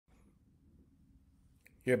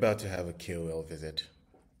You're about to have a KOL visit,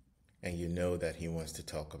 and you know that he wants to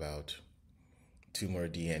talk about tumor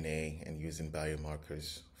DNA and using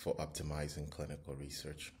biomarkers for optimizing clinical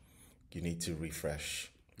research. You need to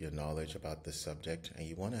refresh your knowledge about this subject, and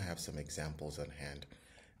you want to have some examples on hand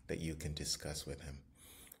that you can discuss with him.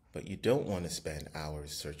 But you don't want to spend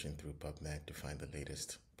hours searching through PubMed to find the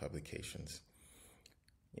latest publications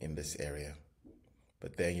in this area.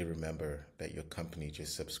 But then you remember that your company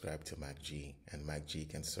just subscribed to MACg, and MACg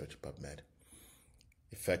can search PubMed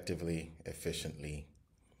effectively, efficiently,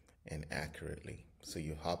 and accurately. So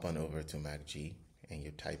you hop on over to MACg and you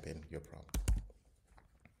type in your prompt.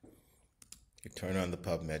 You turn on the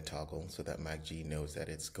PubMed toggle so that MACg knows that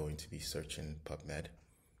it's going to be searching PubMed,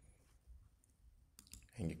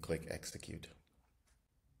 and you click execute.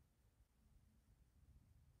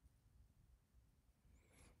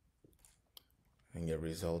 And your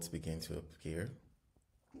results begin to appear,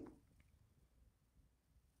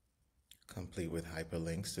 complete with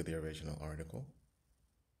hyperlinks to the original article,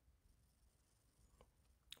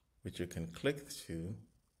 which you can click to.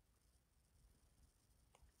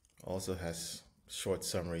 Also has short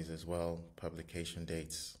summaries as well, publication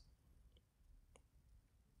dates.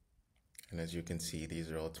 And as you can see,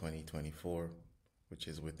 these are all 2024, which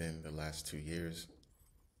is within the last 2 years.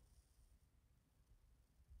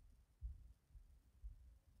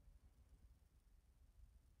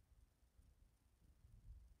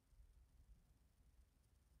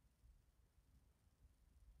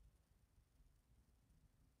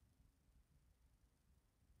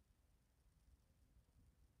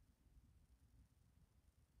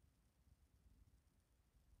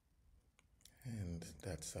 And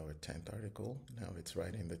that's our 10th article. Now it's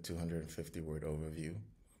writing the 250-word overview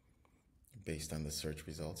based on the search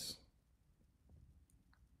results.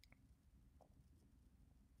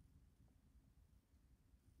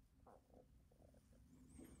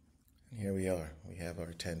 And here we are. We have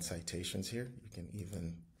our 10 citations here. You can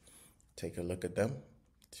even take a look at them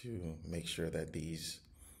to make sure that these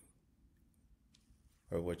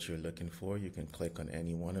are what you're looking for. You can click on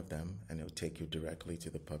any one of them and it'll take you directly to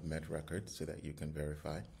the PubMed record so that you can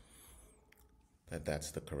verify that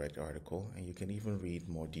that's the correct article. And you can even read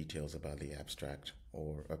more details about the abstract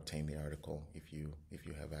or obtain the article if you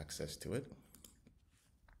have access to it.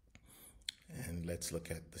 And let's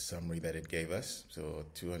look at the summary that it gave us. So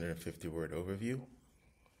a 250-word overview.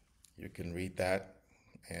 You can read that,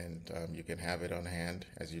 and you can have it on hand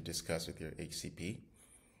as you discuss with your HCP.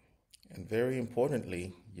 And very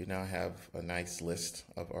importantly, you now have a nice list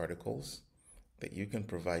of articles that you can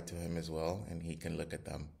provide to him as well, and he can look at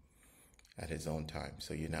them at his own time.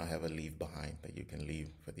 So you now have a leave behind that you can leave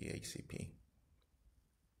for the HCP.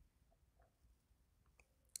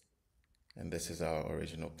 And this is our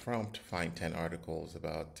original prompt: find 10 articles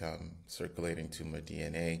about circulating tumor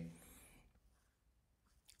DNA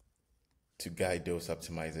to guide dose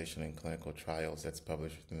optimization in clinical trials that's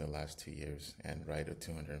published within the last 2 years, and write a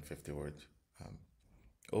 250-word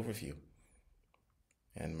overview.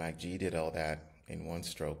 And MACg did all that in one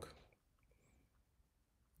stroke.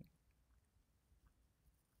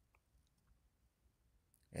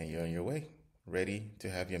 And you're on your way, ready to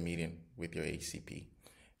have your meeting with your HCP.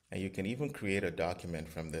 And you can even create a document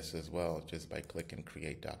from this as well, just by clicking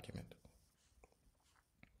Create Document.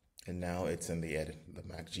 And now it's in the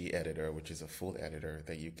MACg editor, which is a full editor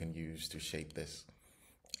that you can use to shape this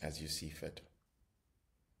as you see fit.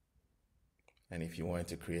 And if you want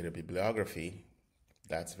to create a bibliography,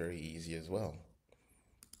 that's very easy as well.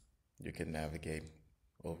 You can navigate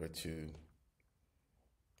over to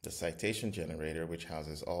the citation generator, which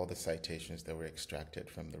houses all the citations that were extracted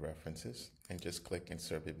from the references, and just click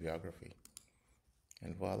Insert Bibliography.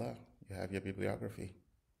 And voila, you have your bibliography,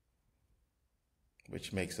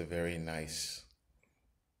 which makes a very nice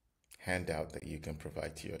handout that you can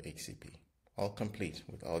provide to your HCP, all complete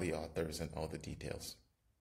with all the authors and all the details.